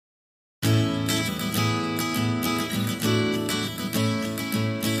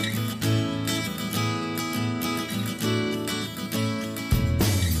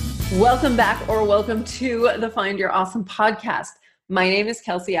Welcome back, or welcome to the Find Your Awesome podcast. My name is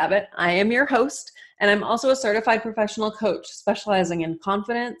Kelsey Abbott. I am your host, and I'm also a certified professional coach specializing in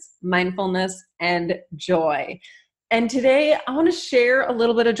confidence, mindfulness, and joy. And today I want to share a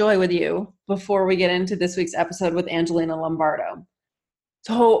little bit of joy with you before we get into this week's episode with Angelina Lombardo.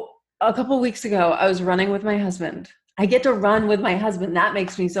 So a couple of weeks ago, I was running with my husband. I get to run with my husband. That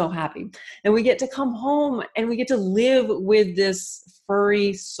makes me so happy. And we get to come home and we get to live with this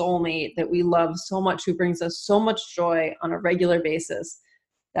furry soulmate that we love so much, who brings us so much joy on a regular basis.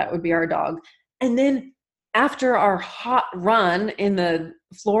 That would be our dog. And then after our hot run in the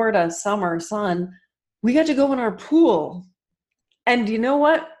Florida summer sun, we got to go in our pool. And you know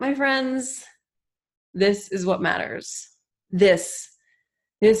what, my friends? This is what matters. This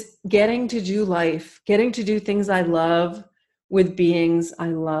getting to do life, getting to do things I love with beings I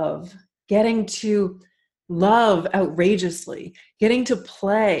love, getting to love outrageously, getting to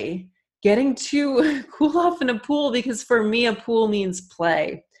play, getting to cool off in a pool, because for me, a pool means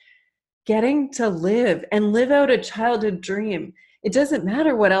play, getting to live and live out a childhood dream. It doesn't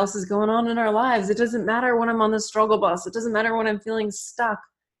matter what else is going on in our lives. It doesn't matter when I'm on the struggle bus. It doesn't matter when I'm feeling stuck,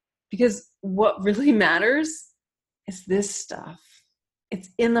 because what really matters is this stuff. It's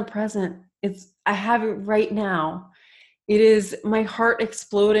in the present. I have it right now. It is my heart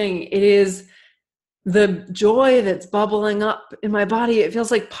exploding. It is the joy that's bubbling up in my body. It feels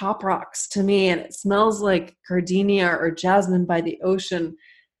like pop rocks to me, and it smells like gardenia or jasmine by the ocean.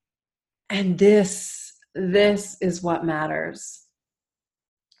 And this is what matters.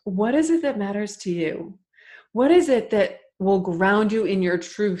 What is it that matters to you? What is it that will ground you in your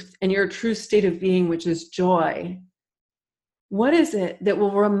truth and your true state of being, which is joy? What is it that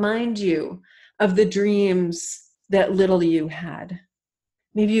will remind you of the dreams that little you had?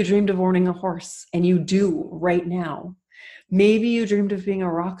 Maybe you dreamed of owning a horse, and you do right now. Maybe you dreamed of being a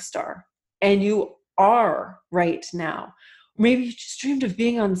rock star, and you are right now. Maybe you just dreamed of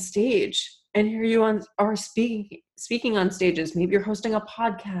being on stage, and here you are speaking on stages. Maybe you're hosting a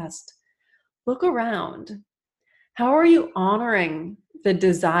podcast. Look around. How are you honoring the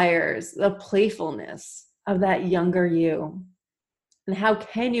desires, the playfulness of that younger you? And how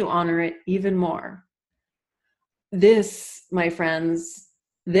can you honor it even more? This, my friends,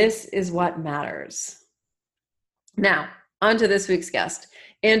 this is what matters. Now, on to this week's guest,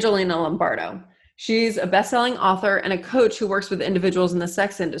 Angelina Lombardo. She's a best-selling author and a coach who works with individuals in the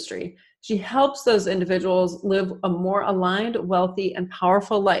sex industry. She helps those individuals live a more aligned, wealthy, and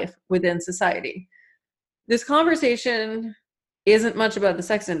powerful life within society. This conversation isn't much about the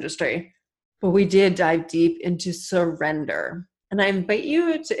sex industry, but we did dive deep into surrender. And I invite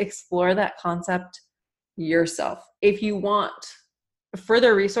you to explore that concept yourself. If you want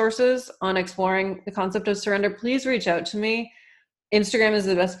further resources on exploring the concept of surrender, please reach out to me. Instagram is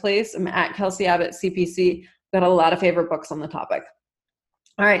the best place. I'm at Kelsey Abbott CPC. Got a lot of favorite books on the topic.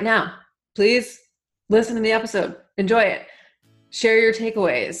 All right, now, please listen to the episode. Enjoy it. Share your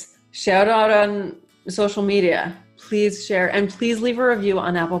takeaways. Shout out on social media. Please share, and please leave a review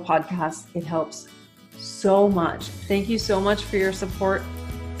on Apple Podcasts. It helps so much. Thank you so much for your support.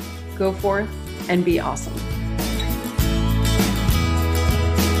 Go forth and be awesome.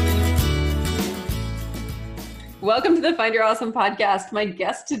 Welcome to the Find Your Awesome podcast. My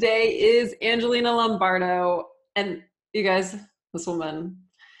guest today is Angelina Lombardo. And you guys, this woman,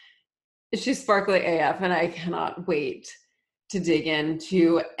 she's sparkly AF, and I cannot wait to dig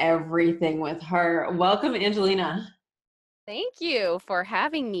into everything with her. Welcome, Angelina. Thank you for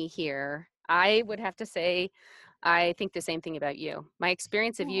having me here. I would have to say, I think the same thing about you. My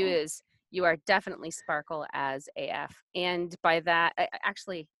experience of you is you are definitely sparkle as AF. And by that,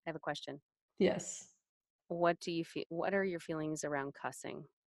 actually, I have a question. Yes. What do you feel? What are your feelings around cussing?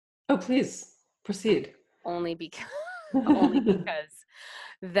 Oh, please proceed. Only because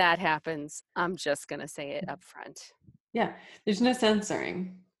that happens. I'm just going to say it up front. Yeah, there's no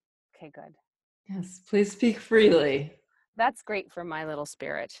censoring. Okay, good. Yes, please speak freely. That's great for my little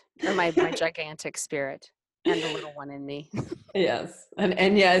spirit, or my gigantic spirit, and the little one in me. Yes,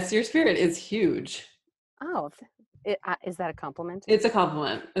 and yes, your spirit is huge. Oh, is that a compliment? It's a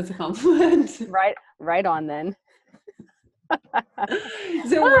compliment. It's a compliment. Right on then.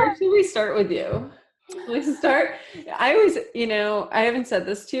 So where should we start with you? Let's start. I always, I haven't said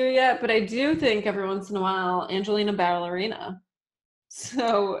this to you yet, but I do think every once in a while, Angelina ballerina.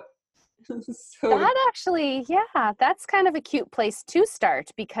 So that actually, yeah, that's kind of a cute place to start,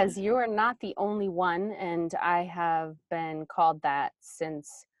 because you are not the only one, and I have been called that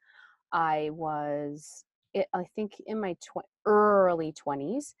since I was, I think, in my early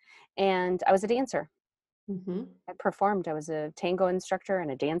 20s, and I was a dancer. Mm-hmm. I performed. I was a tango instructor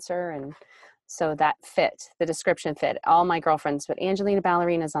and a dancer, and so that fit. The description fit. All my girlfriends, but Angelina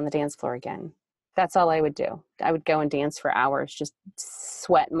Ballerinas on the dance floor again. That's all I would do. I would go and dance for hours, just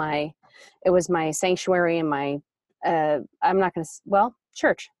sweat my. It was my sanctuary and my. I'm not going to. Well,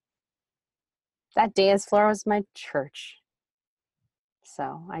 church. That dance floor was my church.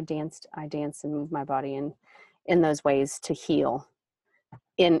 So I danced. I danced and moved my body in those ways to heal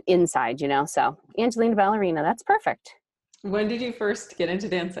inside. So Angelina Ballerina. That's perfect. When did you first get into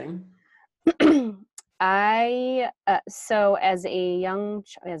dancing? So as a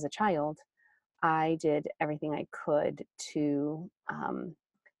child, I did everything I could to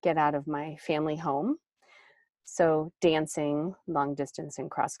get out of my family home. So dancing, long distance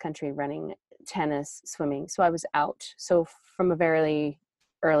and cross country, running, tennis, swimming. So I was out. So from a very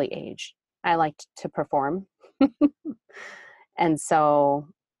early age, I liked to perform. And so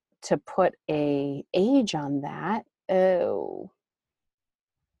to put a age on that, I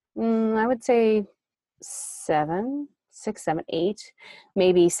would say 6, 7, 8,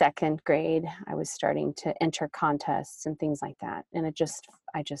 maybe second grade. I was starting to enter contests and things like that. And I just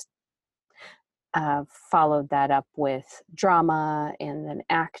followed that up with drama and then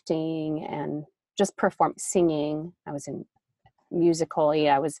acting and just singing. I was in musical.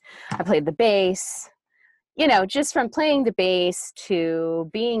 Yeah, I played the bass, just from playing the bass to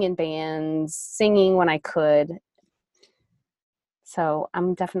being in bands, singing when I could. So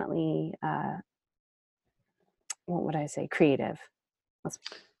I'm definitely, what would I say, creative. Let's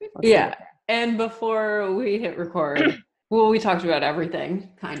Yeah. And before we hit record, well, we talked about everything,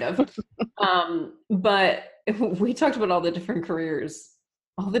 kind of. But we talked about all the different careers,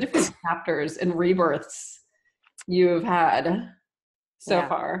 all the different chapters and rebirths you've had so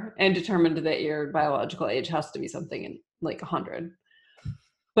far, and determined that your biological age has to be something in like 100.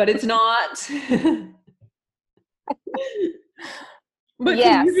 But it's not. But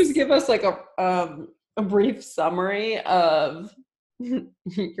can you just give us like a brief summary of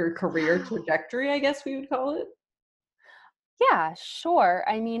your career trajectory, I guess we would call it? Yeah, sure.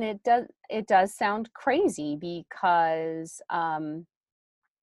 I mean, it does sound crazy because, in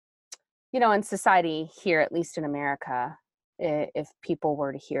society here, at least in America, if people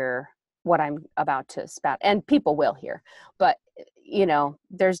were to hear what I'm about to spout, and people will hear, but,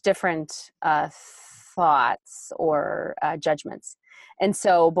 there's different thoughts or judgments. And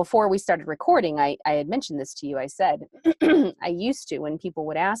so before we started recording, I had mentioned this to you. I said, I used to, when people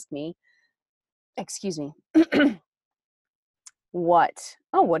would ask me, excuse me, what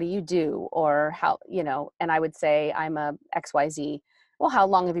do you do, or how, and I would say I'm a XYZ. Well, how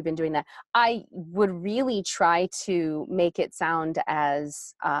long have you been doing that? I would really try to make it sound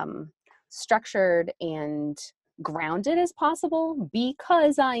as structured and grounded as possible,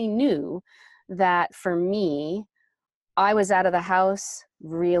 because I knew that for me, I was out of the house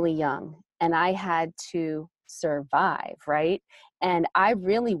really young and I had to survive, right? And I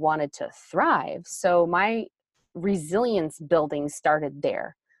really wanted to thrive. So my resilience building started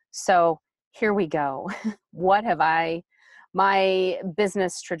there. So here we go. My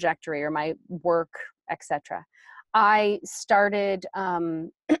business trajectory or my work, etc. I started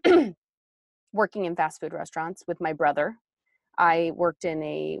working in fast food restaurants with my brother. I worked in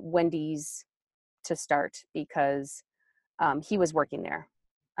a Wendy's to start because he was working there.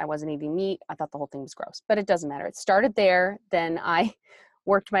 I wasn't eating meat. I thought the whole thing was gross, but it doesn't matter. It started there. Then I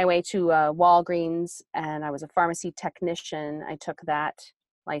worked my way to Walgreens, and I was a pharmacy technician. I took that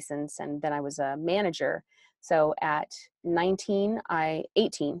license, and then I was a manager. So at 18,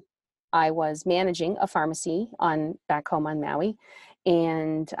 I was managing a pharmacy back home on Maui,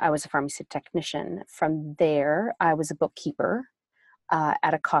 and I was a pharmacy technician. From there, I was a bookkeeper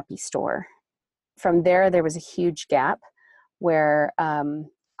at a copy store. From there was a huge gap where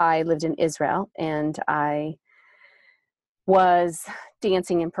I lived in Israel, and I was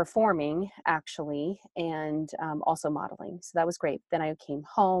dancing and performing, actually, and also modeling. So that was great. Then I came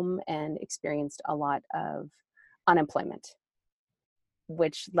home and experienced a lot of unemployment,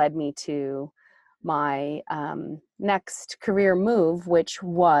 which led me to my next career move, which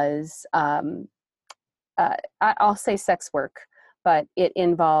was, I'll say sex work, but it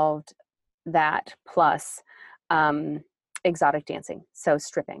involved that plus exotic dancing, so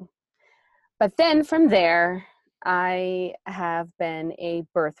stripping. But then from there, I have been a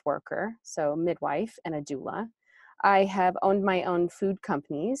birth worker, so midwife and a doula. I have owned my own food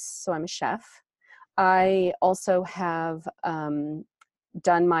companies, so I'm a chef. I also have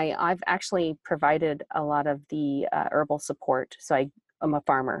I've actually provided a lot of the herbal support. So I'm a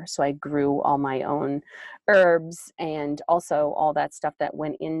farmer, so I grew all my own herbs and also all that stuff that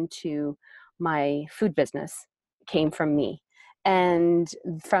went into my food business came from me. And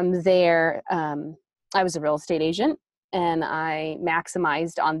from there, I was a real estate agent, and I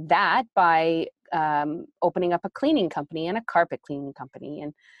maximized on that by opening up a cleaning company and a carpet cleaning company.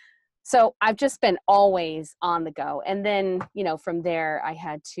 And so I've just been always on the go. And then, from there, I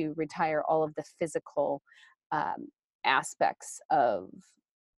had to retire all of the physical aspects of,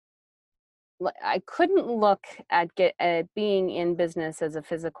 I couldn't look at being in business as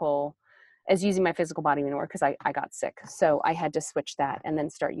using my physical body anymore, because I got sick. So I had to switch that and then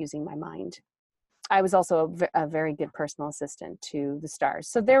start using my mind. I was also a very good personal assistant to the stars.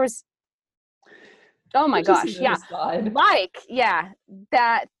 So there was, oh my gosh, yeah.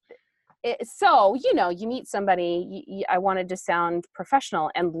 That. So, you meet somebody, I wanted to sound professional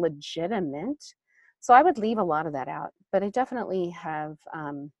and legitimate. So I would leave a lot of that out, but I definitely have,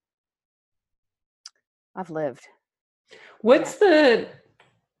 I've lived. What's the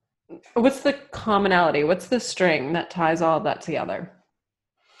commonality? What's the string that ties all of that together?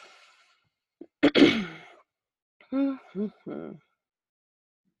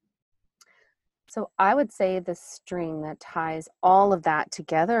 So I would say the string that ties all of that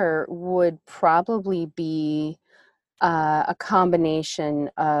together would probably be a combination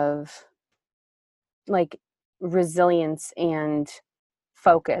of like resilience and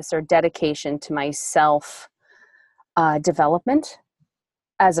focus or dedication to my self development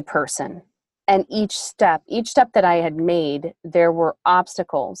as a person. And each step that I had made, there were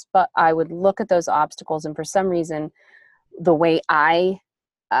obstacles, but I would look at those obstacles, and for some reason, the way I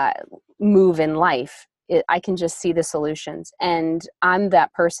move in life, I can just see the solutions. And I'm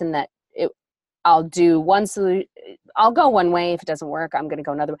that person that I'll do one solution. I'll go one way. If it doesn't work, I'm going to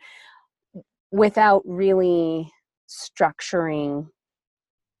go another way, without really structuring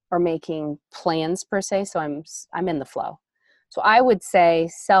or making plans per se. So I'm in the flow. So I would say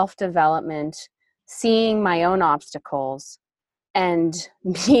self-development, seeing my own obstacles and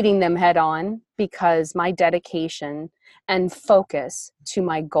meeting them head on, because my dedication and focus to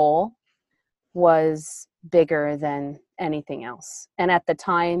my goal was bigger than anything else. And at the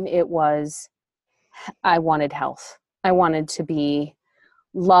time, I wanted health. I wanted to be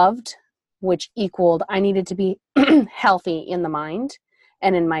loved, which equaled I needed to be healthy in the mind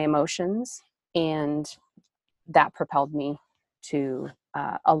and in my emotions. And that propelled me to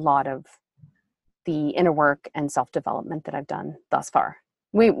a lot of the inner work and self-development that I've done thus far.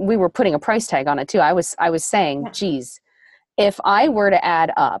 We were putting a price tag on it too. I was saying, geez, if I were to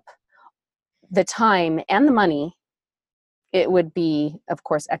add up the time and the money, it would be, of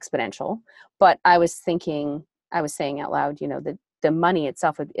course, exponential. But I was saying out loud, the money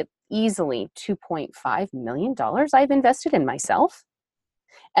itself would easily $2.5 million I've invested in myself.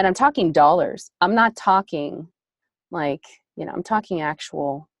 And I'm talking dollars. I'm not talking I'm talking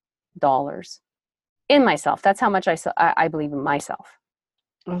actual dollars in myself. That's how much I believe in myself.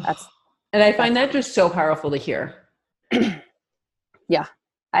 And I find that just so powerful to hear. Yeah,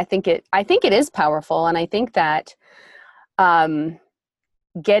 I think it is powerful. And I think that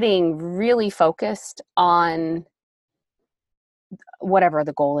getting really focused on whatever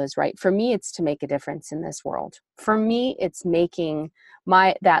the goal is, right? For me, it's to make a difference in this world. For me, it's making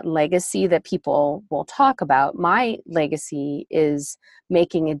that legacy that people will talk about. My legacy is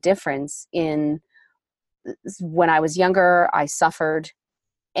making a difference when I was younger, I suffered.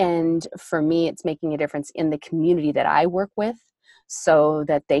 And for me, it's making a difference in the community that I work with, so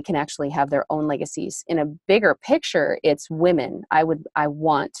that they can actually have their own legacies. In a bigger picture, it's women. I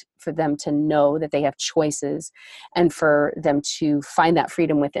want for them to know that they have choices, and for them to find that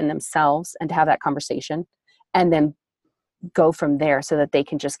freedom within themselves and to have that conversation, and then go from there so that they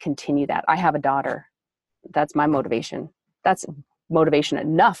can just continue that. I have a daughter. That's my motivation. That's motivation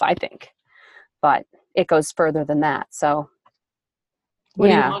enough, I think. But it goes further than that. So what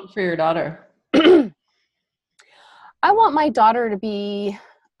do you want for your daughter? I want my daughter to be,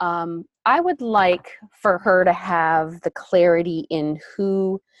 I would like for her to have the clarity in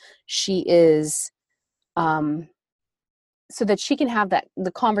who she is, so that she can have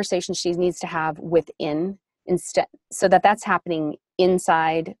the conversation she needs to have within, instead, so that that's happening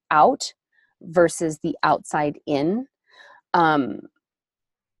inside out versus the outside in.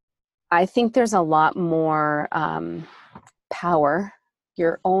 I think there's a lot more power.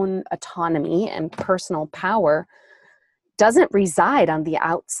 Your own autonomy and personal power doesn't reside on the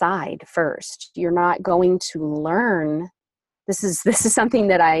outside first. You're not going to learn. This is something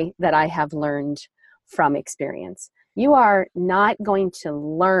that I have learned from experience. You are not going to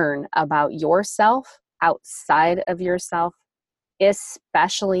learn about yourself outside of yourself,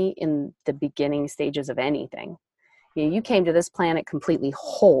 especially in the beginning stages of anything. You came to this planet completely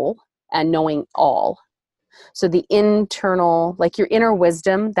whole, and knowing all. So the internal, like your inner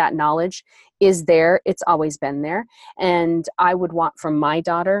wisdom, that knowledge is there. It's always been there. And I would want from my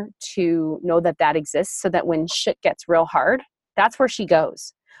daughter to know that that exists so that when shit gets real hard, that's where she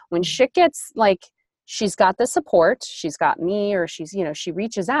goes. When shit gets like, she's got the support, she's got me, or she's, you know, she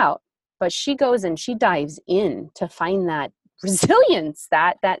reaches out, but she goes and she dives in to find that resilience,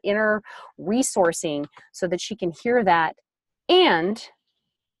 that inner resourcing so that she can hear that and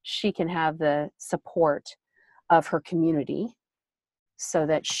she can have the support of her community so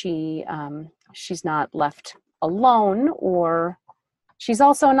that she's not left alone, or she's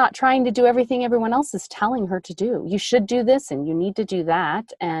also not trying to do everything everyone else is telling her to do. You should do this and you need to do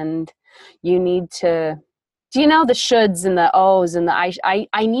that. And you need to, do you know the shoulds and the ohs and the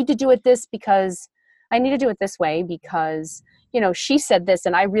I need to do it this because I need to do it this way because, you know, she said this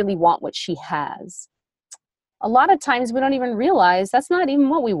and I really want what she has. A lot of times we don't even realize that's not even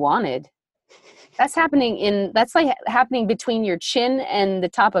what we wanted. That's like happening between your chin and the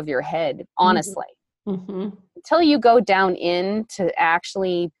top of your head, honestly. Mm-hmm. Until you go down in to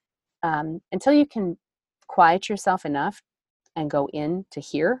actually, until you can quiet yourself enough and go in to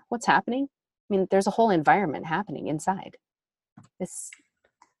hear what's happening. I mean, there's a whole environment happening inside. It's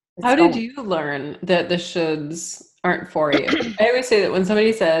How going. did you learn that the shoulds aren't for you? I always say that when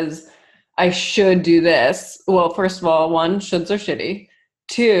somebody says, I should do this, well, first of all, one, shoulds are shitty.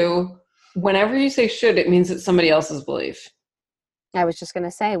 Two, whenever you say should, it means it's somebody else's belief. I was just going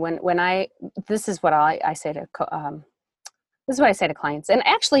to say this is what I say to, this is what I say to clients and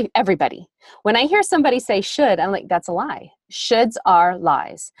actually everybody. When I hear somebody say should, I'm like, that's a lie. Shoulds are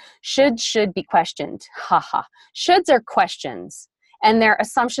lies. Should be questioned. Haha. Shoulds are questions and they're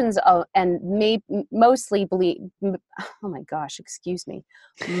assumptions of, and mostly believe, oh my gosh, excuse me.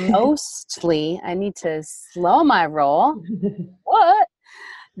 Mostly, I need to slow my roll. What?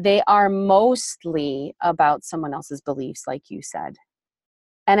 They are mostly about someone else's beliefs, like you said.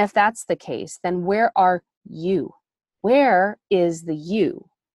 And if that's the case, then where are you? Where is the you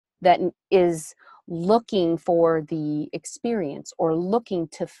that is looking for the experience or looking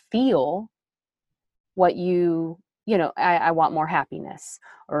to feel what you know, I want more happiness,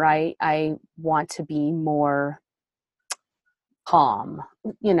 or I want to be more calm,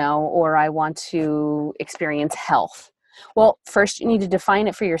 you know, or I want to experience health. Well, first you need to define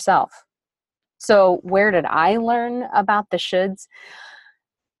it for yourself. So where did I learn about the shoulds?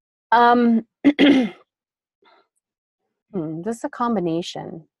 This is a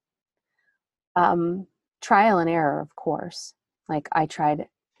combination. Trial and error, of course. Like I tried,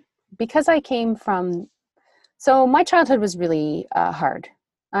 because I came from, so my childhood was really hard.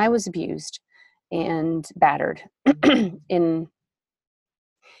 I was abused and battered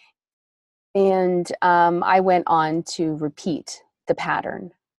I went on to repeat the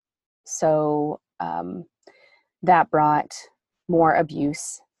pattern. So that brought more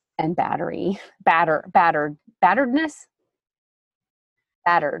abuse and batteredness.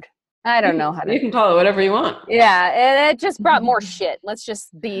 Battered. I don't know how to. You can call it whatever you want. Yeah, it just brought more shit. Let's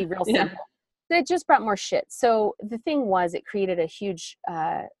just be real Yeah. simple. It just brought more shit. So the thing was, it created a huge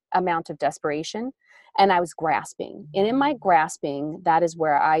amount of desperation, and I was grasping. And in my grasping, that is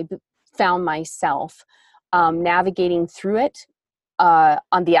where I found myself navigating through it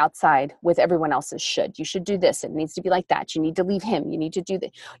on the outside with everyone else's should. You should do this. It needs to be like that. You need to leave him. You need to do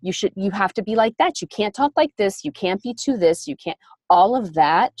that. You have to be like that. You can't talk like this. You can't be to this. You can't. All of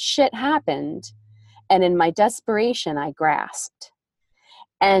that shit happened. And in my desperation, I grasped.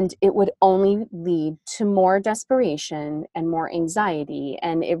 And it would only lead to more desperation and more anxiety.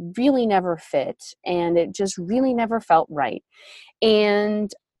 And it really never fit. And it just really never felt right.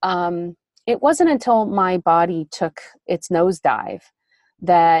 And it wasn't until my body took its nosedive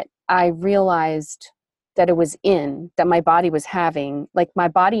that I realized that it was that my body was having, like my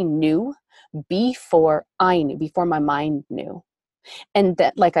body knew before I knew, before my mind knew. And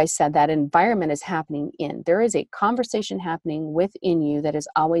that, like I said, that environment is happening there is a conversation happening within you that has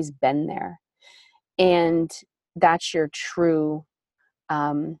always been there. And that's your true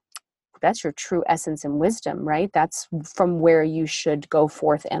essence and wisdom, right? That's from where you should go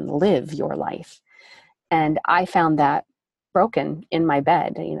forth and live your life. And I found that broken in my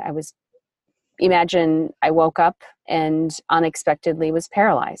bed. Imagine I woke up and unexpectedly was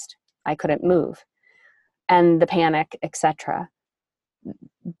paralyzed. I couldn't move. And the panic, etc.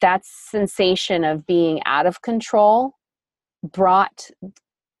 That sensation of being out of control brought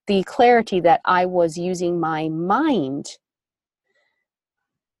the clarity that I was using my mind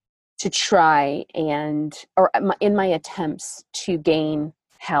to try or in my attempts to gain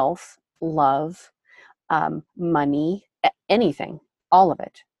health, love, money, anything, all of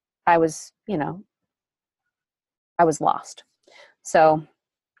it. I was, I was lost. So,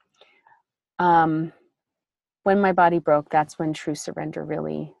 when my body broke, that's when true surrender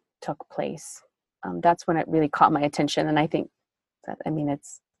really took place. That's when it really caught my attention. And I think that,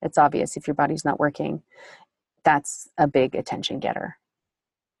 it's obvious if your body's not working, that's a big attention getter.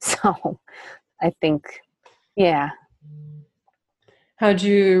 So I think, yeah. How'd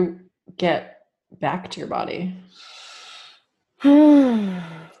you get back to your body?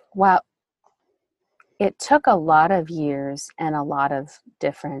 Well, it took a lot of years and a lot of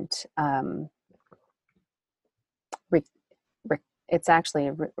different, it's actually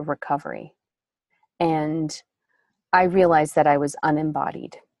a recovery. And I realized that I was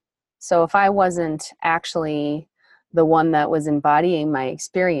unembodied. So if I wasn't actually the one that was embodying my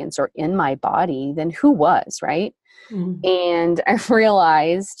experience or in my body, then who was, right? Mm. And I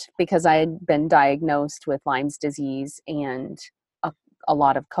realized, because I had been diagnosed with Lyme's disease and a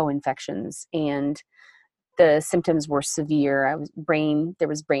lot of co-infections, and the symptoms were severe. There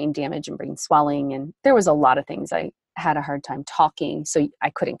was brain damage and brain swelling, and there was a lot of things. I had a hard time talking, so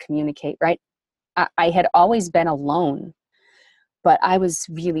I couldn't communicate, right? I had always been alone, but I was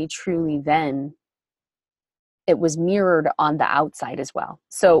really, truly then, it was mirrored on the outside as well.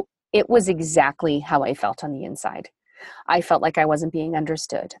 So it was exactly how I felt on the inside. I felt like I wasn't being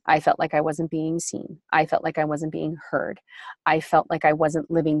understood. I felt like I wasn't being seen. I felt like I wasn't being heard. I felt like I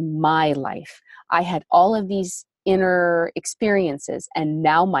wasn't living my life. I had all of these inner experiences, and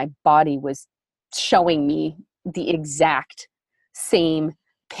now my body was showing me the exact same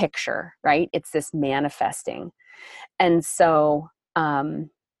picture, right? It's this manifesting. And so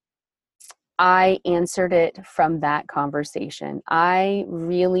I answered it from that conversation. I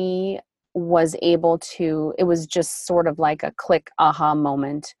really was able to, it was just sort of like a click aha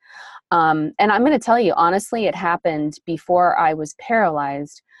moment. And I'm going to tell you, honestly, it happened before I was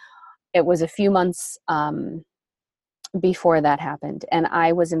paralyzed. It was a few months before that happened. And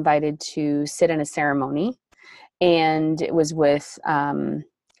I was invited to sit in a ceremony. And it was with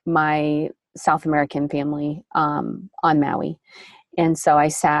my South American family on Maui. And so I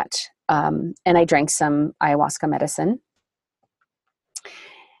sat and I drank some ayahuasca medicine,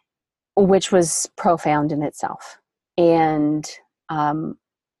 which was profound in itself. And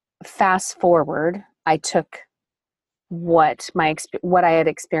fast forward, I took what I had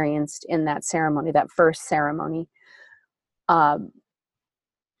experienced in that ceremony, that first ceremony.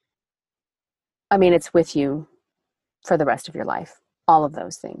 It's with you for the rest of your life, all of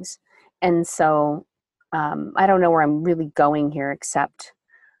those things. And so I don't know where I'm really going here, except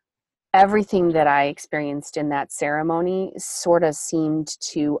everything that I experienced in that ceremony sort of seemed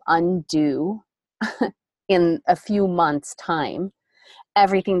to undo in a few months' time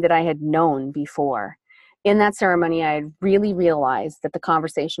everything that I had known before. In that ceremony, I had really realized that the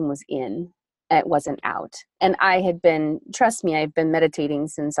conversation was in, it wasn't out. And trust me, I've been meditating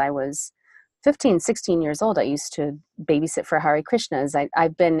since I was 15, 16 years old. I used to babysit for Hare Krishnas.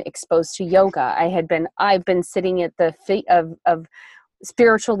 I've been exposed to yoga. I've been sitting at the feet of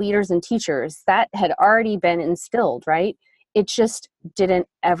spiritual leaders and teachers. That had already been instilled, right? It just didn't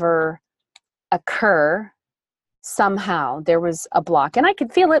ever occur. Somehow there was a block, and I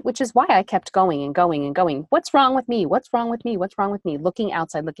could feel it, which is why I kept going and going and going. What's wrong with me? What's wrong with me? What's wrong with me? Looking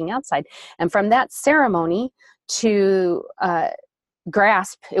outside. And from that ceremony to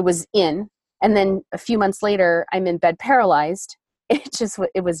grasp, it was in. And then a few months later, I'm in bed paralyzed.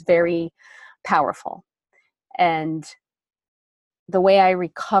 It was very powerful. And the way I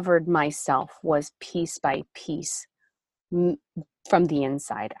recovered myself was piece by piece from the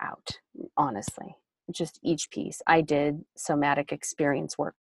inside out, honestly. Just each piece. I did somatic experience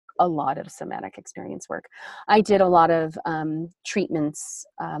work, a lot of somatic experience work. I did a lot of treatments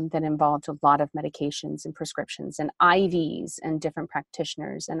that involved a lot of medications and prescriptions and IVs and different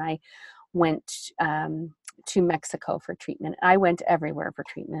practitioners. And I went to Mexico for treatment. I went everywhere for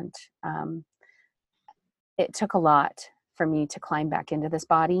treatment. It took a lot for me to climb back into this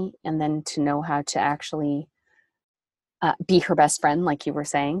body, and then to know how to actually be her best friend, like you were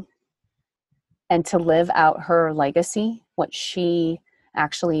saying, and to live out her legacy, what she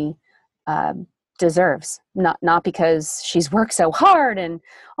actually deserves. Not because she's worked so hard and,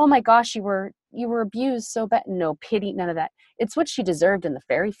 oh my gosh, you were abused so bad. No pity, none of that. It's what she deserved in the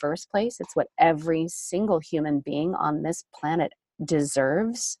very first place. It's what every single human being on this planet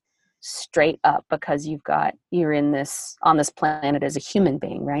deserves, straight up, because you're on this planet as a human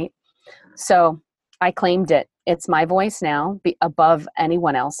being, right? So I claimed it. It's my voice now, above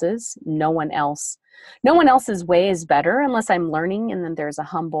anyone else's. No one else's way is better unless I'm learning. And then there's a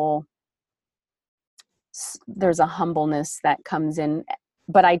humbleness that comes in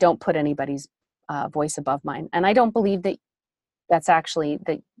but I don't put anybody's voice above mine. And I don't believe that that's actually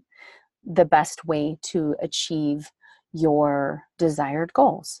the best way to achieve your desired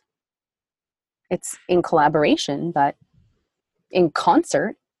goals. It's in collaboration, but in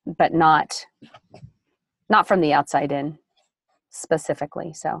concert, but not from the outside in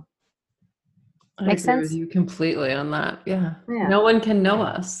specifically. So I makes agree with sense? you completely on that. Yeah. Yeah. No one can know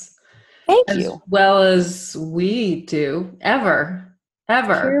us Thank as you. well as we do, ever.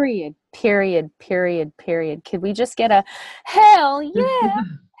 Period. Could we just get a hell yeah?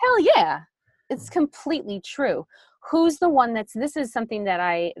 Hell yeah. It's completely true. Who's the one this is something that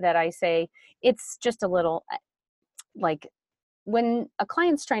I say, it's just a little like when a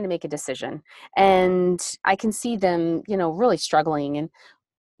client's trying to make a decision and I can see them, really struggling, and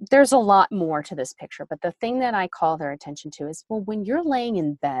there's a lot more to this picture, but the thing that I call their attention to is, well, when you're laying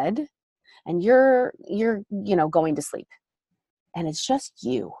in bed and you're going to sleep and it's just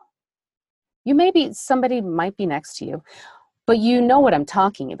you somebody might be next to you, but you know what I'm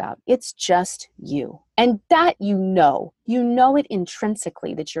talking about. It's just you. And that you know it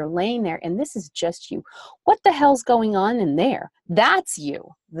intrinsically that you're laying there and this is just you. What the hell's going on in there? That's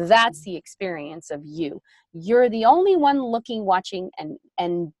you. That's the experience of you. You're the only one looking, watching,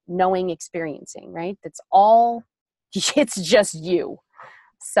 and knowing, experiencing, right? That's all, it's just you.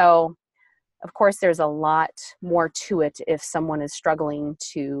 So, of course, there's a lot more to it if someone is struggling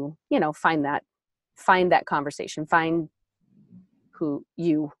to, find that conversation, find who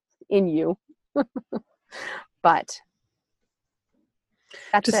you in you. But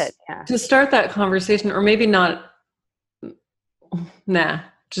that's it. Yeah. To start that conversation, or maybe not,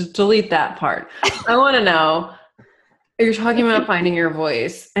 just delete that part. I want to know, you're talking about finding your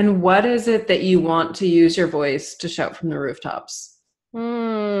voice, and what is it that you want to use your voice to shout from the rooftops?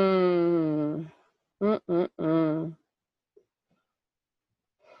 Oh,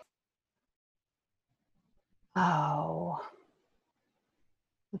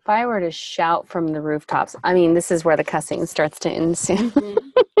 if I were to shout from the rooftops, I mean, this is where the cussing starts to ensue.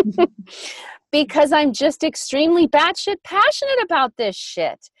 Because I'm just extremely batshit passionate about this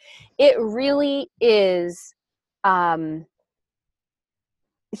shit. It really is.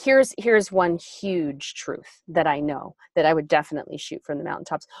 Here's one huge truth that I know that I would definitely shoot from the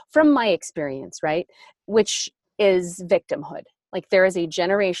mountaintops from my experience, right? Which is victimhood. Like there is a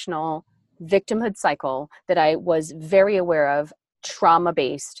generational victimhood cycle that I was very aware of,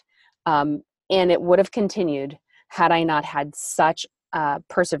 trauma-based, and it would have continued had I not had such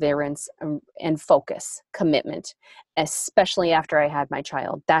perseverance and focus, commitment, especially after I had my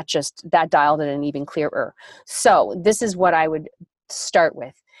child. That dialed it in even clearer. So this is what I would start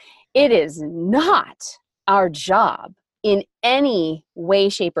with. It is not our job in any way,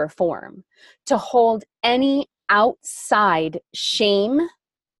 shape, or form to hold any outside shame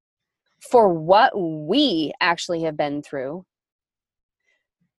for what we actually have been through,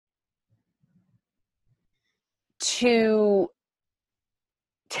 to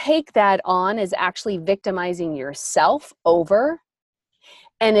take that on as actually victimizing yourself over,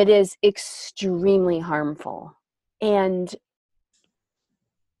 and it is extremely harmful. And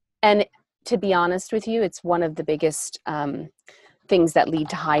to be honest with you, it's one of the biggest things that lead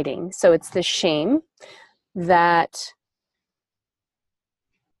to hiding. So it's the shame that,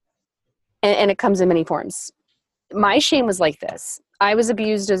 and it comes in many forms. My shame was like this. I was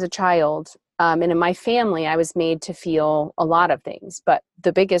abused as a child, and in my family, I was made to feel a lot of things. But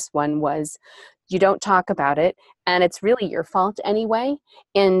the biggest one was, you don't talk about it, and it's really your fault anyway,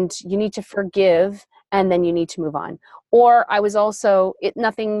 and you need to forgive, and then you need to move on. Or I was also,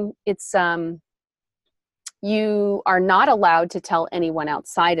 you are not allowed to tell anyone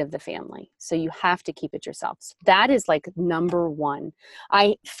outside of the family. So you have to keep it yourself. So that is like number one.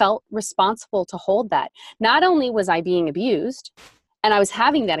 I felt responsible to hold that. Not only was I being abused and I was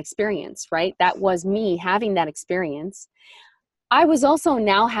having that experience, right? That was me having that experience. I was also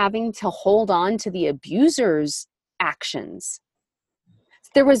now having to hold on to the abuser's actions.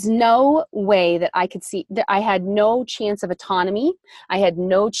 There was no way that I could see that. I had no chance of autonomy. I had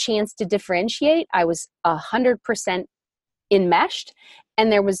no chance to differentiate. I was 100% enmeshed,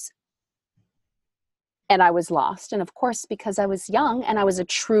 and I was lost. And of course, because I was young and I was a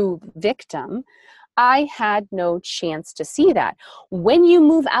true victim, I had no chance to see that. When you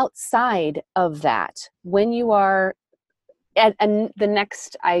move outside of that, when you are at the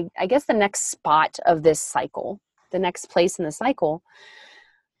next, I guess the next spot of this cycle, the next place in the cycle,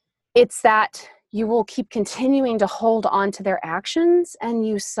 it's that you will keep continuing to hold on to their actions and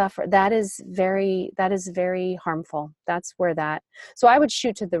you suffer. That is very harmful. That's where so I would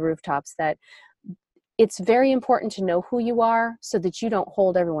shoot to the rooftops that it's very important to know who you are so that you don't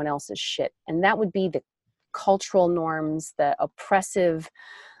hold everyone else's shit. And that would be the cultural norms, the oppressive,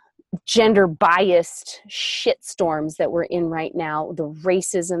 gender biased shitstorms that we're in right now, the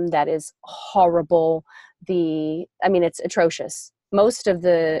racism that is horrible. It's atrocious. Most of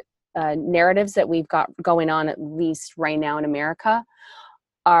the narratives that we've got going on, at least right now in America,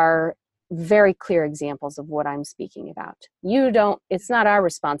 are very clear examples of what I'm speaking about. It's not our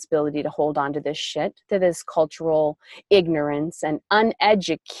responsibility to hold on to this shit, to this cultural ignorance and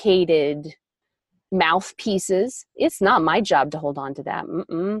uneducated mouthpieces. It's not my job to hold on to that.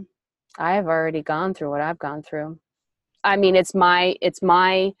 I have already gone through what I've gone through. I mean, it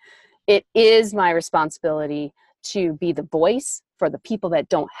is my responsibility to be the voice for the people that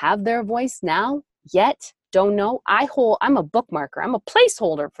don't have their voice now, yet, don't know. I'm a bookmarker. I'm a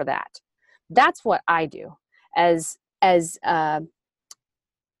placeholder for that. That's what I do.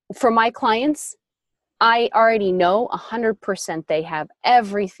 For my clients, I already know 100% they have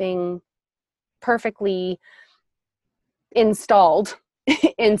everything perfectly installed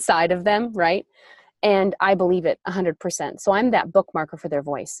inside of them, right? And I believe it 100%. So I'm that bookmarker for their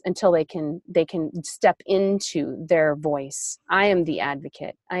voice until they can step into their voice. I am the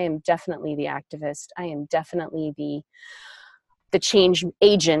advocate. I am definitely the activist. I am definitely the change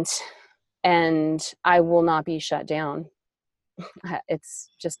agent, and I will not be shut down. It's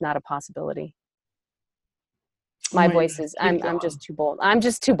just not a possibility. My voice is, I'm just too bold. I'm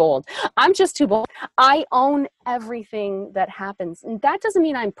just too bold. I own everything that happens. And that doesn't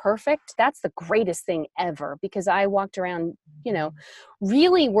mean I'm perfect. That's the greatest thing ever, because I walked around,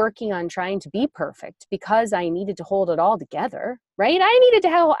 really working on trying to be perfect because I needed to hold it all together, right?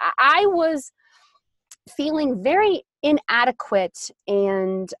 I was feeling very inadequate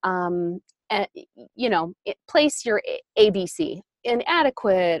and place your ABC.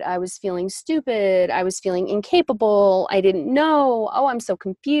 Inadequate. I was feeling stupid. I was feeling incapable. I didn't know. Oh, I'm so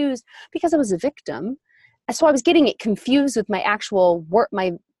confused because I was a victim. So I was getting it confused with my actual work.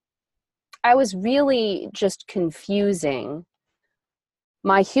 I was really just confusing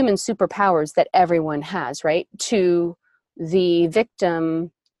my human superpowers that everyone has, right? To the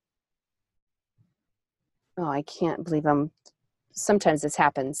victim. Oh, I can't believe sometimes this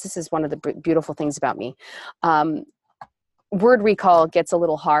happens. This is one of the beautiful things about me. Word recall gets a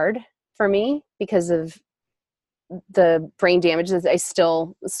little hard for me because of the brain damage that I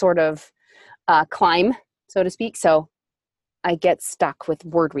still sort of climb, so to speak. So I get stuck with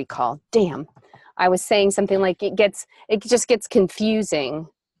word recall. Damn. I was saying something like it just gets confusing.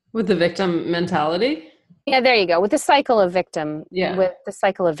 With the victim mentality? Yeah, there you go. With the cycle of victimhood.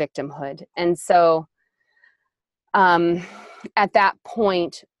 And so at that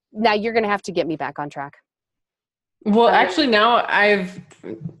point, now you're going to have to get me back on track. Well, actually now I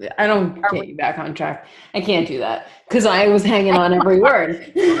don't get you back on track. I can't do that because I was hanging on every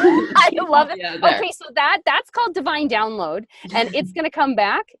word. I love it. Yeah, okay, so that's called divine download, and it's going to come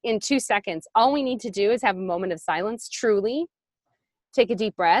back in 2 seconds. All we need to do is have a moment of silence, truly take a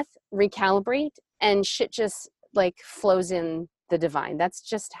deep breath, recalibrate, and shit just like flows in the divine. That's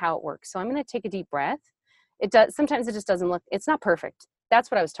just how it works. So I'm going to take a deep breath. Sometimes it just doesn't look, it's not perfect. That's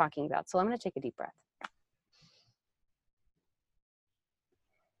what I was talking about. So I'm going to take a deep breath.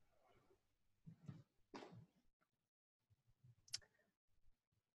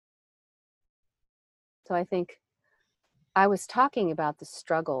 So I think I was talking about the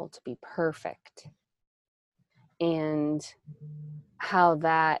struggle to be perfect and how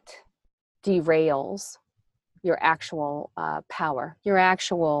that derails your actual power, your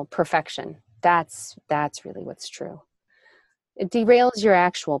actual perfection. That's really what's true. It derails your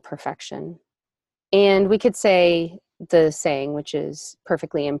actual perfection. And we could say the saying, which is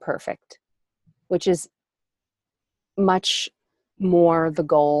perfectly imperfect, which is much more the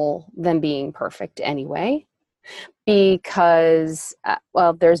goal than being perfect anyway, because,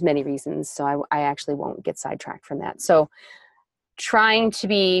 there's many reasons. So I actually won't get sidetracked from that. So trying to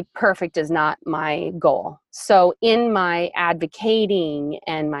be perfect is not my goal. So in my advocating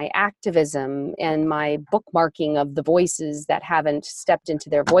and my activism and my bookmarking of the voices that haven't stepped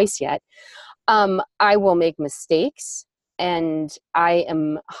into their voice yet, I will make mistakes, and I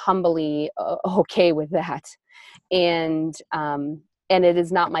am humbly okay with that. And it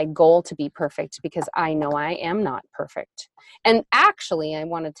is not my goal to be perfect because I know I am not perfect. And actually, I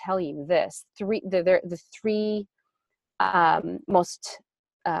want to tell you this: the three most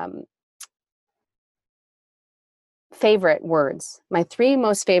favorite words, my 3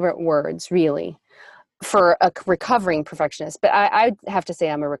 most favorite words, really, for a recovering perfectionist. But I have to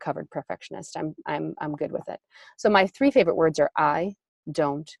say I'm a recovered perfectionist. I'm good with it. So my 3 favorite words are I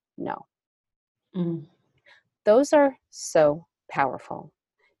don't know. Mm. Those are so powerful.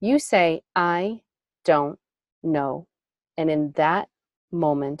 You say, I don't know. And in that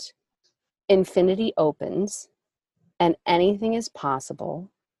moment, infinity opens and anything is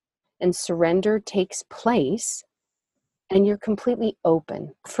possible and surrender takes place and you're completely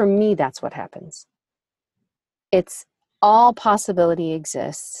open. For me, that's what happens. It's all possibility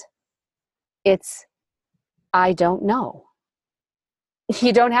exists. It's, I don't know.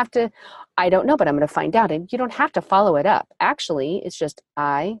 You don't have to, I don't know, but I'm going to find out. And you don't have to follow it up. Actually, it's just,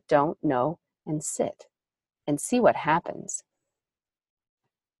 I don't know, and sit and see what happens.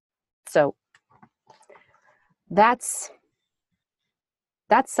 So that's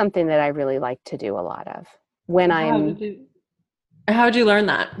something that I really like to do a lot of when How'd you learn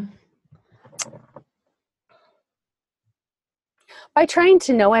that? by trying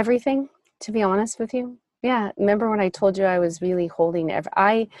to know everything, to be honest with you. Yeah. Remember when I told you I was really holding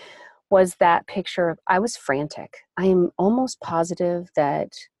I was that picture of, I was frantic. I am almost positive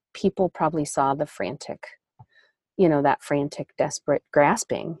that people probably saw the frantic, that frantic, desperate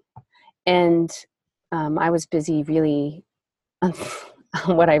grasping. And I was busy really,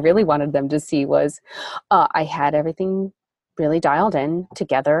 what I really wanted them to see was I had everything really dialed in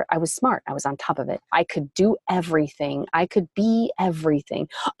together. I was smart. I was on top of it. I could do everything. I could be everything.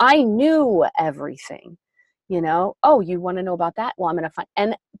 I knew everything, Oh, you want to know about that? Well, I'm going to find,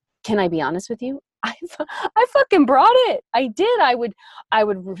 and can I be honest with you? I fucking brought it. I did. I would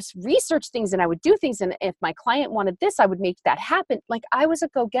research things and I would do things. And if my client wanted this, I would make that happen. Like I was a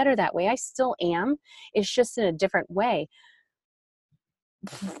go-getter that way. I still am. It's just in a different way.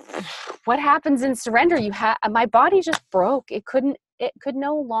 What happens in surrender? My body just broke. It could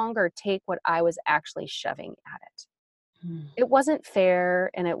no longer take what I was actually shoving at it. It wasn't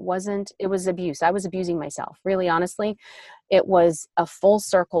fair, and it was abuse. I was abusing myself. Really, honestly, it was a full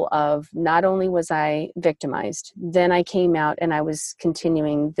circle of not only was I victimized, then I came out and I was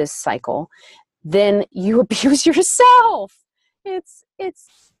continuing this cycle. Then you abuse yourself. It's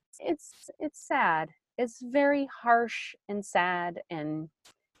sad. It's very harsh and sad. And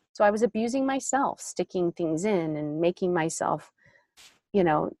so I was abusing myself, sticking things in and making myself,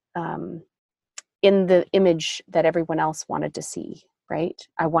 in the image that everyone else wanted to see, right?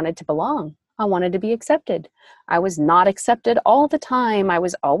 I wanted to belong. I wanted to be accepted. I was not accepted all the time. I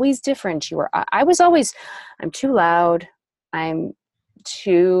was always different. I was always, I'm too loud. I'm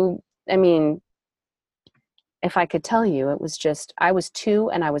too, if I could tell you, it was just, I was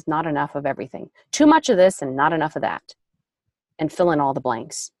too, and I was not enough of everything. Too much of this and not enough of that. And fill in all the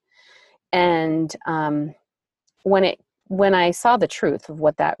blanks. And when I saw the truth of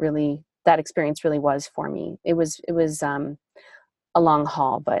what that experience really was for me, it was a long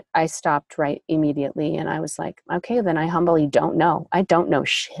haul, but I stopped right immediately. And I was like, okay, then I humbly don't know. I don't know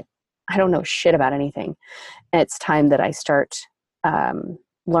shit. I don't know shit about anything. And it's time that I start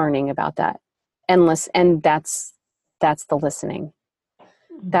learning about that. And that's the listening.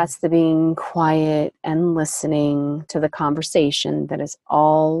 That's the being quiet and listening to the conversation that is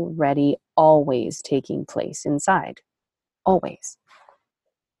already always taking place inside. Always.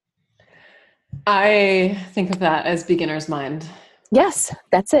 I think of that as beginner's mind. Yes,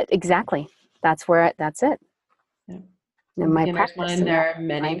 that's it. Exactly. That's it. Yeah. In my Beginner's practice, mind, there are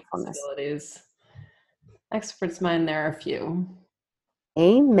many mindfulness. possibilities. Expert's mind, there are a few.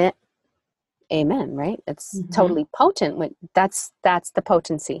 Amen. Amen. Right? It's totally potent. That's the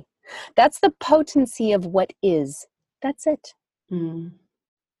potency. That's the potency of what is. That's it. Mm.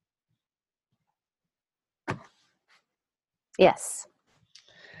 Yes.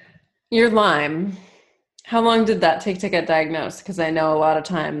 Your Lyme, how long did that take to get diagnosed? Because I know a lot of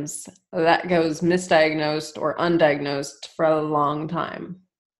times that goes misdiagnosed or undiagnosed for a long time.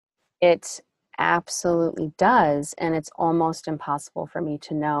 It absolutely does. And it's almost impossible for me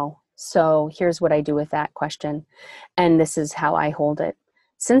to know. So here's what I do with that question. And this is how I hold it.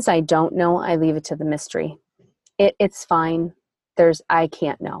 Since I don't know, I leave it to the mystery. It's fine. I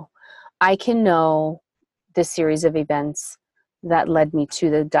can't know. I can know the series of events that led me to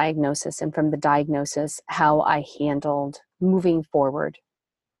the diagnosis, and from the diagnosis, how I handled moving forward.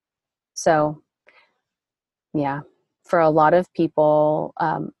 So, yeah, for a lot of people,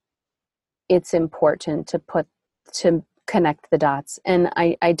 it's important to connect the dots. And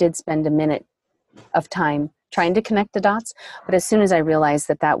I did spend a minute of time trying to connect the dots. But as soon as I realized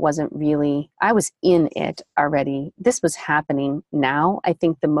that wasn't really, I was in it already. This was happening now. I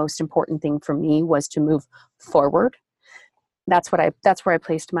think the most important thing for me was to move forward. That's where I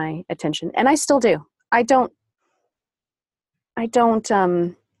placed my attention. And I still do. I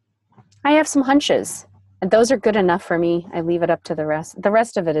have some hunches, and those are good enough for me. I leave it up to the rest. The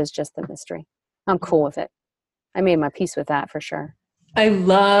rest of it is just the mystery. I'm cool with it. I made my peace with that for sure. I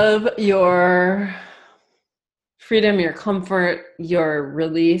love your freedom, your comfort, your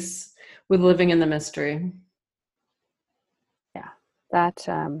release with living in the mystery. Yeah. That,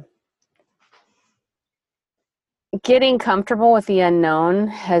 getting comfortable with the unknown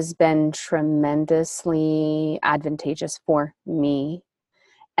has been tremendously advantageous for me.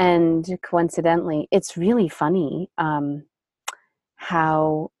 And coincidentally, it's really funny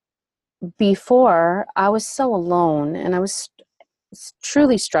how before I was so alone and I was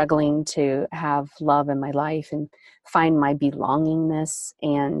truly struggling to have love in my life and find my belongingness,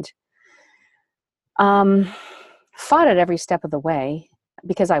 and fought it every step of the way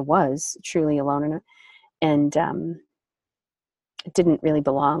because I was truly alone and didn't really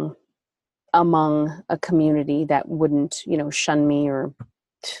belong among a community that wouldn't, shun me or,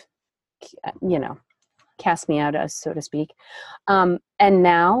 cast me out, so to speak. And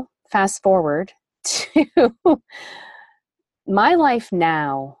now, fast forward to my life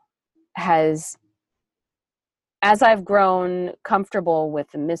now has, as I've grown comfortable with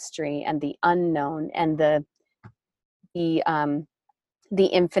the mystery and the unknown and the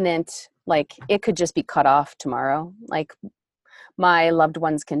infinite, like it could just be cut off tomorrow. Like my loved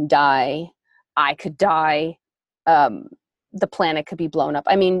ones can die, I could die, the planet could be blown up.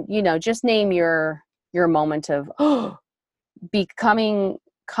 I mean, just name your moment of becoming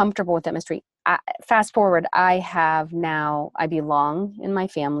comfortable with that mystery. Fast forward, I belong in my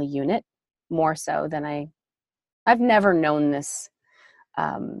family unit more so than I've never known this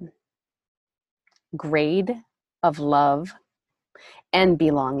grade of love and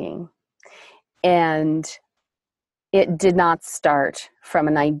belonging. And it did not start from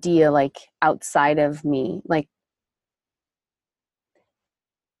an idea like outside of me.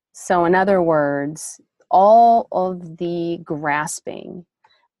 So in other words, all of the grasping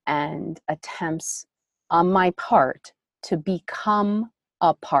and attempts on my part to become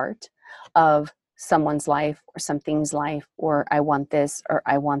a part of someone's life or something's life, or I want this or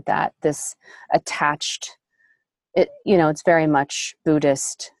I want that, this attached, it's very much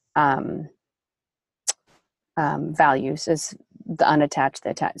Buddhist values, is the unattached, the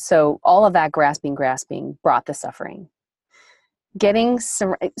attached. So all of that grasping brought the suffering. Getting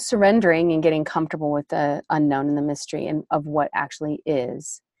surrendering and getting comfortable with the unknown and the mystery and of what actually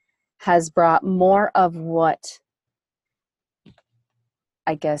is has brought more of what,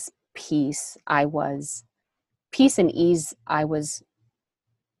 I guess, peace and ease I was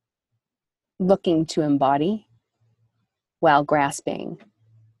looking to embody while grasping,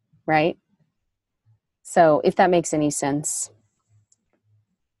 right? So if that makes any sense,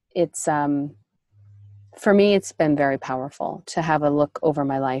 it's for me, it's been very powerful to have a look over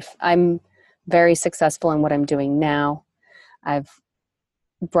my life. I'm very successful in what I'm doing now. I've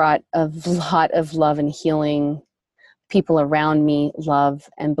brought a lot of love and healing. People around me love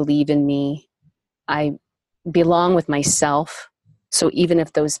and believe in me. I belong with myself. So even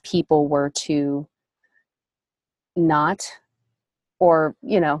if those people were to not, or,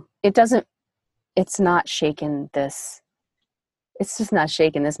 it's not shaking this. It's just not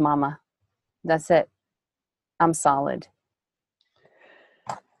shaking this mama. That's it. I'm solid.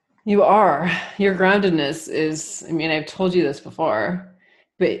 You are. Your groundedness is, I mean, I've told you this before,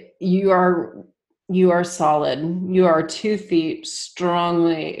 but you are solid. You are 2 feet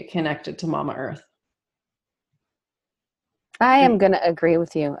strongly connected to Mama Earth. I am going to agree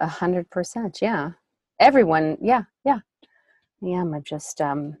with you 100%. Yeah. Everyone. Yeah. Yeah. Yeah. I'm just,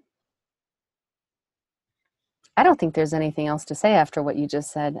 I don't think there's anything else to say after what you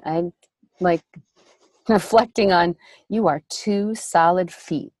just said. I like reflecting on, you are 2 solid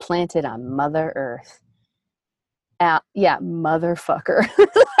feet planted on Mother Earth. Yeah, motherfucker.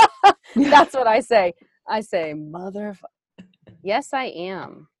 That's what I say. I say, motherfucker. Yes, I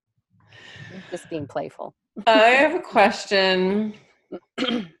am. I'm just being playful. I have a question.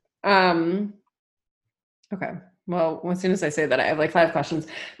 Okay. Well, as soon as I say that, I have like 5 questions.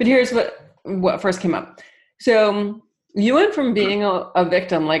 But here's what first came up. So you went from being a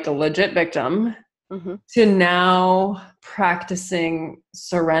victim, like a legit victim, to now practicing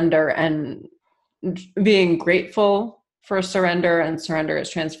surrender and being grateful for surrender, and surrender has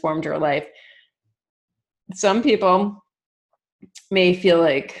transformed your life. Some people may feel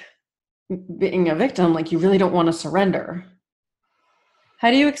like being a victim, like you really don't want to surrender. How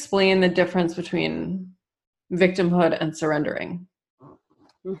do you explain the difference between victimhood and surrendering?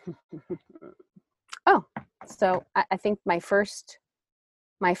 Oh, so I think my first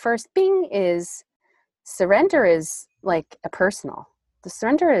thing is surrender is like the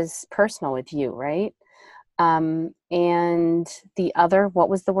surrender is personal with you, right? And the other, what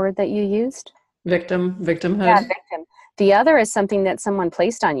was the word that you used? Victimhood. Yeah, victim. The other is something that someone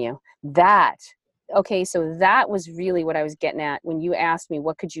placed on you. Okay, so that was really what I was getting at when you asked me,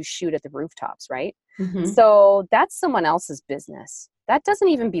 what could you shoot at the rooftops, right? Mm-hmm. So that's someone else's business. That doesn't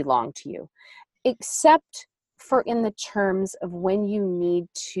even belong to you, except for in the terms of when you need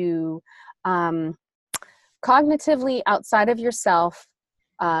to cognitively outside of yourself,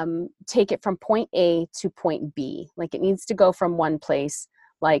 take it from point A to point B. Like it needs to go from one place,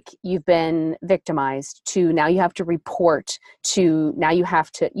 like you've been victimized, to now you have to report, to now you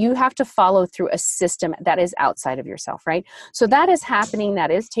have to follow through a system that is outside of yourself, right? So that is happening,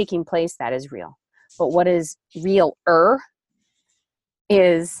 that is taking place, that is real. But what is real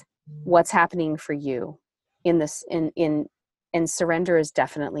is what's happening for you in this, and surrender is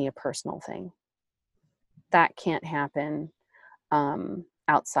definitely a personal thing. That can't happen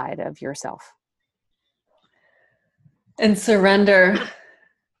outside of yourself. And surrender.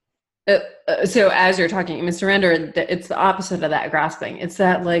 So as you're talking, I mean, surrender, it's the opposite of that grasping. It's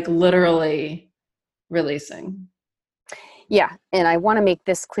that like literally releasing. Yeah. And I want to make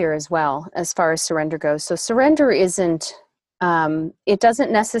this clear as well, as far as surrender goes. So surrender isn't, it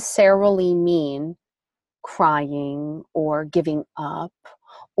doesn't necessarily mean crying or giving up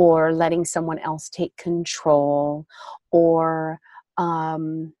or letting someone else take control or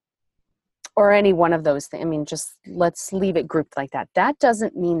any one of those things. I mean, just let's leave it grouped like that. That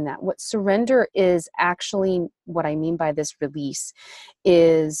doesn't mean that. What surrender is actually, what I mean by this release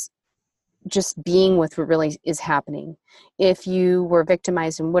is just being with what really is happening. If you were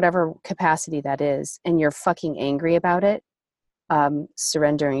victimized in whatever capacity that is, and you're fucking angry about it,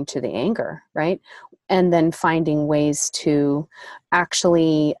 surrendering to the anger, right? And then finding ways to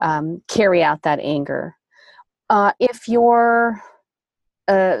actually carry out that anger. If you're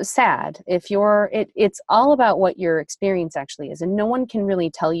sad, it's all about what your experience actually is, and no one can really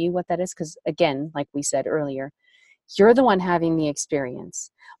tell you what that is, because again, like we said earlier, you're the one having the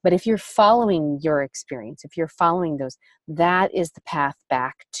experience. But if you're following your experience, if you're following those, that is the path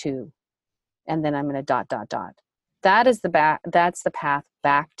back to, and then I'm going to ... That is that's the path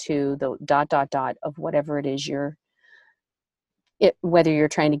back to the ... of whatever it is whether you're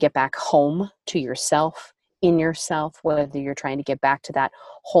trying to get back home to yourself, in yourself, whether you're trying to get back to that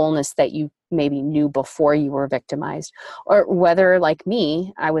wholeness that you maybe knew before you were victimized, or whether, like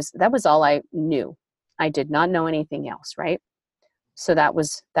me, that was all I knew. I did not know anything else, right? So that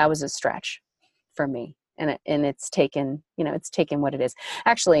was a stretch for me. And it's taken what it is.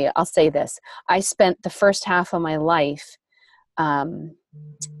 Actually, I'll say this. I spent the first half of my life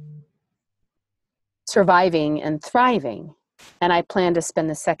surviving and thriving. And I plan to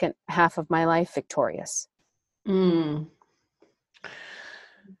spend the second half of my life victorious. Mm.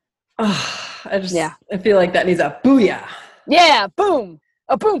 Oh, Yeah. I feel like that needs a booyah. Yeah. Boom.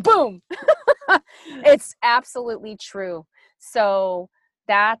 A boom, boom. It's absolutely true. So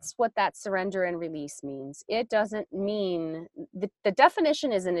that's what that surrender and release means. It doesn't mean the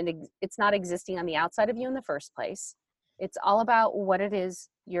definition it's not existing on the outside of you in the first place. It's all about what it is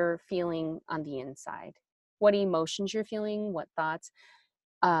you're feeling on the inside, what emotions you're feeling, what thoughts.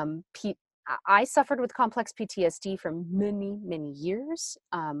 I suffered with complex PTSD for many, many years.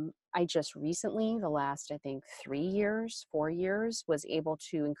 I just recently, the last, I think, 4 years, was able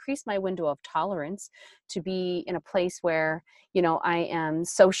to increase my window of tolerance to be in a place where, I am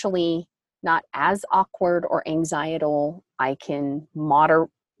socially not as awkward or anxietal. I can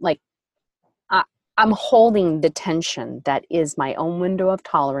I'm holding the tension that is my own window of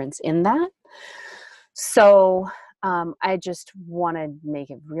tolerance in that. So I just want to make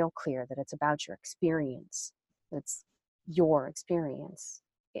it real clear that it's about your experience. It's your experience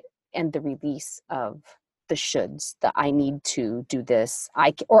and the release of the shoulds, the I need to do this,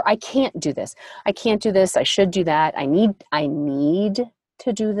 I can't do this. I can't do this. I should do that. I need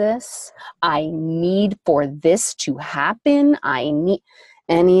to do this. I need for this to happen. I need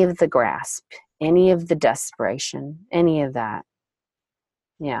any of the grasp, any of the desperation, any of that.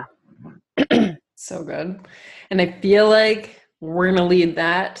 Yeah. So good. And I feel like we're going to lead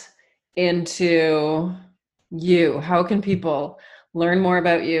that into you. How can people learn more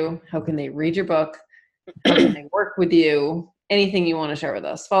about you? How can they read your book? How can they work with you? Anything you want to share with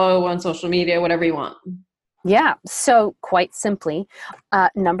us? Follow on social media, whatever you want. Yeah. So quite simply,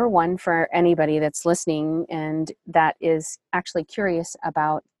 number one, for anybody that's listening and that is actually curious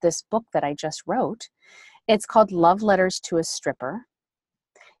about this book that I just wrote, it's called Love Letters to a Stripper.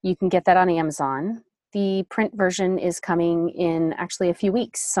 You can get that on Amazon. The print version is coming in actually a few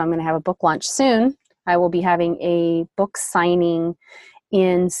weeks. So I'm going to have a book launch soon. I will be having a book signing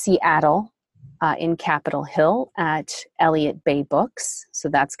in Seattle in Capitol Hill at Elliott Bay Books. So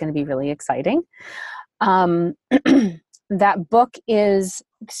that's going to be really exciting. That book is,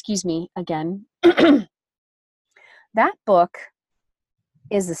 excuse me again, that book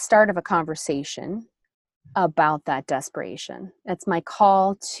is the start of a conversation about that desperation. It's my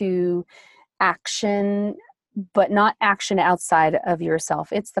call to action, but not action outside of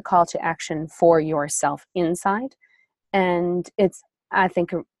yourself. It's the call to action for yourself inside. And I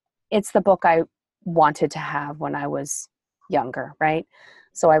think it's the book I wanted to have when I was younger, right?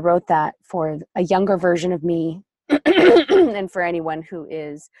 So I wrote that for a younger version of me and for anyone who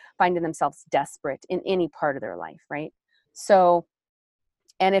is finding themselves desperate in any part of their life, right? So,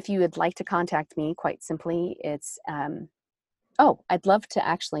 and if you would like to contact me, quite simply, it's, I'd love to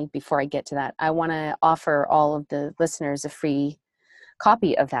actually, before I get to that, I want to offer all of the listeners a free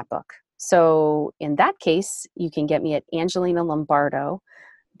copy of that book. So in that case, you can get me at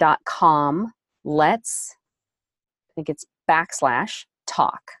angelinalombardo.com. I think it's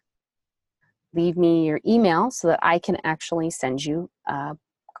 /talk. Leave me your email so that I can actually send you a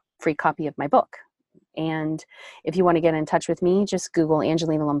free copy of my book. And if you want to get in touch with me, just Google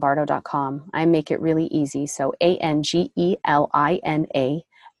angelinalombardo.com. I make it really easy. So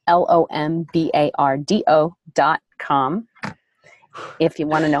ANGELINALOMBARDO.com if you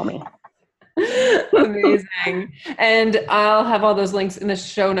want to know me. Amazing. And I'll have all those links in the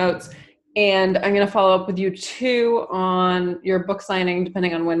show notes. And I'm going to follow up with you too on your book signing,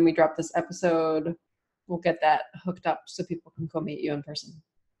 depending on when we drop this episode. We'll get that hooked up so people can go meet you in person.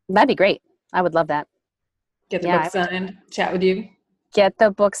 That'd be great. I would love that. Get the book signed, chat with you. Get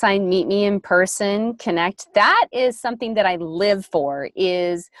the book signed, meet me in person, connect. That is something that I live for,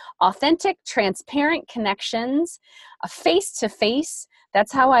 is authentic, transparent connections, a face-to-face.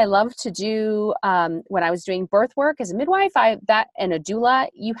 That's how I love to do when I was doing birth work as a midwife, and a doula.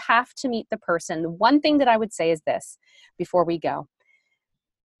 You have to meet the person. The one thing that I would say is this before we go,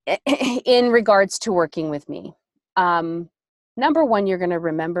 in regards to working with me. Number one, you're going to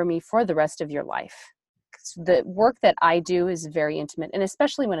remember me for the rest of your life. The work that I do is very intimate, and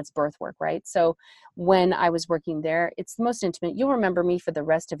especially when it's birth work, right? So when I was working there, it's the most intimate. You'll remember me for the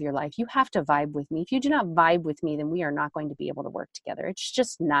rest of your life. You have to vibe with me. If you do not vibe with me, then we are not going to be able to work together. It's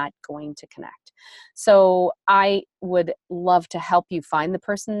just not going to connect. So I would love to help you find the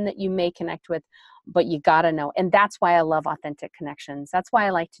person that you may connect with, but you got to know. And that's why I love authentic connections. That's why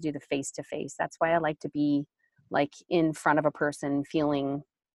I like to do the face-to-face. That's why I like to be like in front of a person feeling,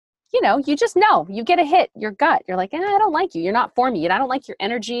 you just know, you get a hit, your gut. You're like, I don't like you. You're not for me. I don't like your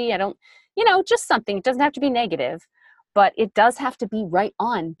energy. I don't, just something. It doesn't have to be negative, but it does have to be right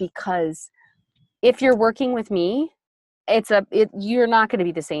on, because if you're working with me, you're not going to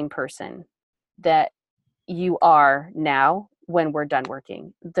be the same person that you are now when we're done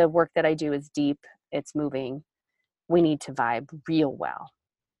working. The work that I do is deep. It's moving. We need to vibe real well.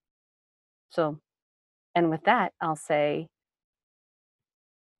 So, and with that, I'll say,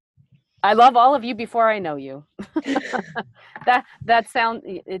 I love all of you before I know you. that sound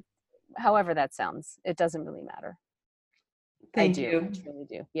it, however that sounds, it doesn't really matter. Thank you. I truly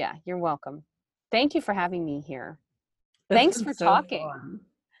do. Yeah, you're welcome. Thank you for having me here. Thanks for talking. Fun.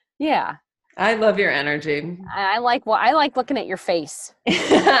 Yeah. I love your energy. I like looking at your face.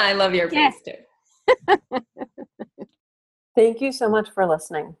 I love your face too. Thank you so much for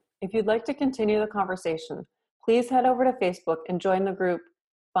listening. If you'd like to continue the conversation, please head over to Facebook and join the group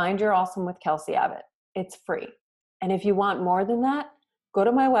Find Your Awesome with Kelsey Abbott. It's free. And if you want more than that, go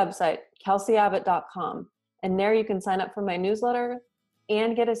to my website, kelseyabbott.com, and there you can sign up for my newsletter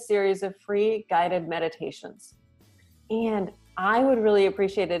and get a series of free guided meditations. And I would really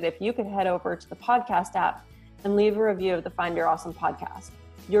appreciate it if you could head over to the podcast app and leave a review of the Find Your Awesome podcast.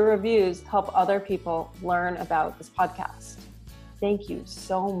 Your reviews help other people learn about this podcast. Thank you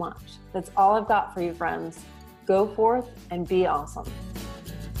so much. That's all I've got for you, friends. Go forth and be awesome.